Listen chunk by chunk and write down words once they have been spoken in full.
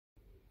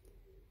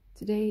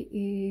Today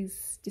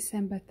is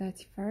December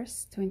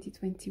 31st,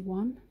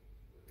 2021,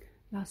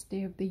 last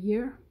day of the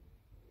year.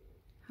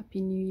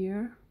 Happy New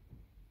Year.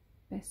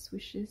 Best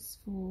wishes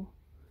for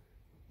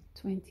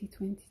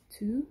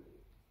 2022.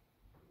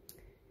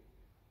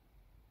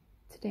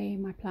 Today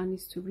my plan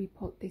is to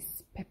repot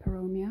this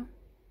Peperomia.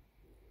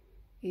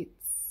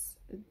 It's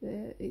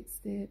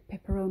the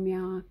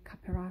Peperomia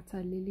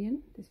Caperata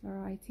Lilian, this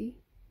variety.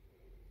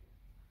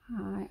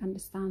 I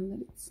understand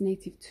that it's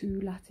native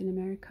to Latin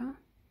America,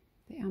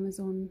 the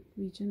Amazon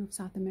region of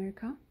South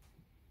America.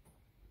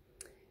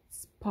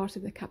 It's part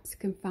of the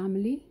capsicum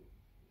family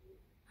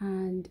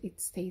and it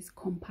stays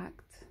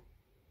compact,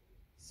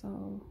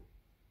 so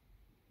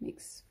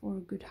makes for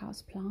a good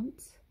house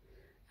plant.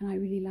 And I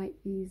really like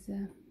these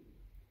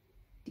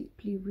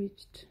deeply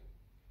ridged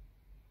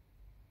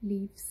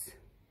leaves.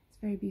 It's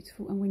very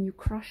beautiful, and when you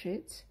crush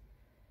it,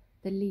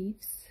 the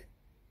leaves,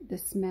 the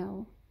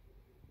smell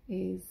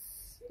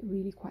is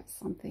really quite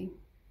something.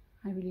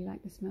 I really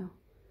like the smell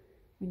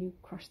when you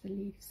crush the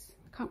leaves.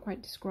 I can't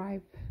quite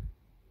describe.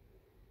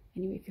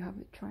 Anyway, if you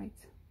haven't tried.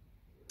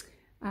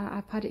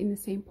 I've had it in the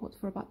same pot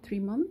for about 3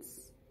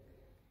 months.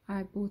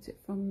 I bought it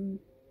from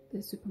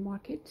the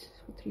supermarket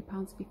for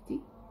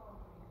 £3.50,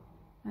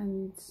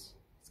 and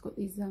it's got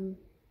these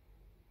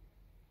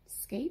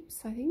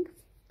scapes, I think.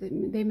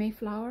 They may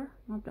flower,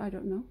 I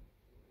don't know.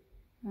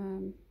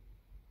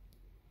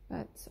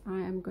 But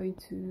I am going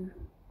to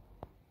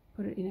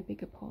put it in a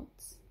bigger pot,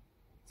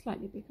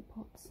 slightly bigger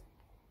pot.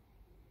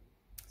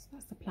 So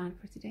that's the plan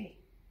for today.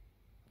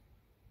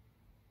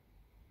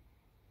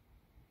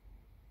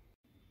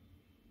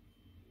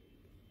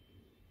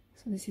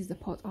 So this is the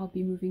pot I'll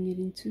be moving it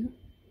into.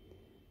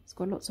 It's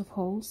got lots of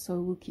holes,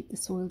 so we'll keep the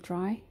soil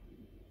dry.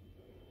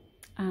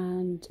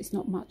 And it's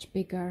not much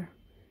bigger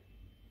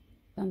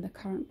than the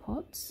current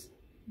pots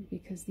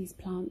because these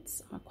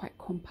plants are quite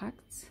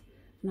compact,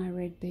 and I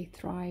read they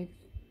thrive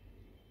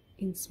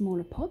in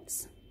smaller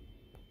pots.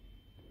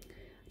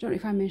 I don't know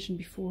if I mentioned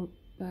before,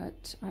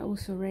 but I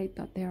also read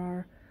that there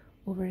are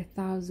over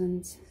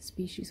 1,000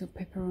 species of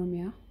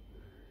Peperomia,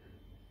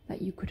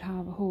 that you could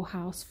have a whole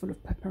house full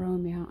of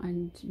Peperomia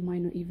and you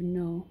might not even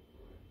know,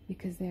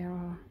 because there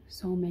are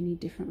so many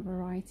different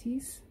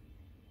varieties.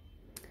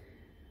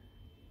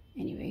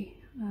 Anyway,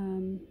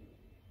 oh,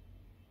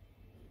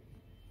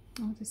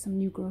 there's some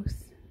new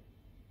growth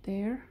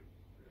there,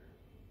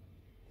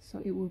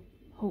 so it will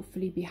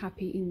hopefully be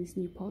happy in this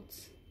new pot.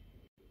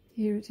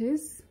 Here it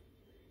is,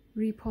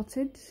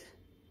 repotted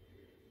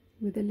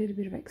with a little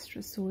bit of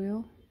extra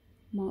soil,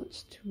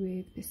 mulched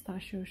with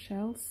pistachio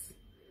shells.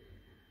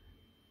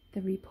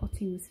 The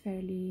repotting was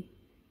fairly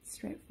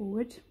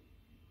straightforward.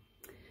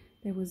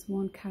 There was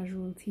one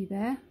casualty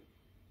there,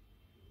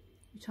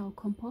 which I'll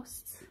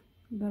compost,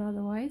 but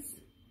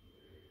otherwise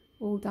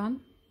all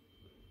done.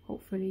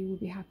 Hopefully we'll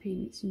be happy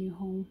in its new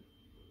home,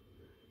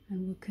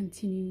 and we'll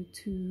continue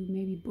to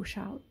maybe bush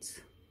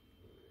out.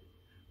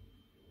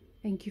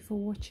 Thank you for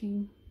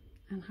watching,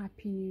 and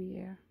Happy New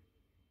Year.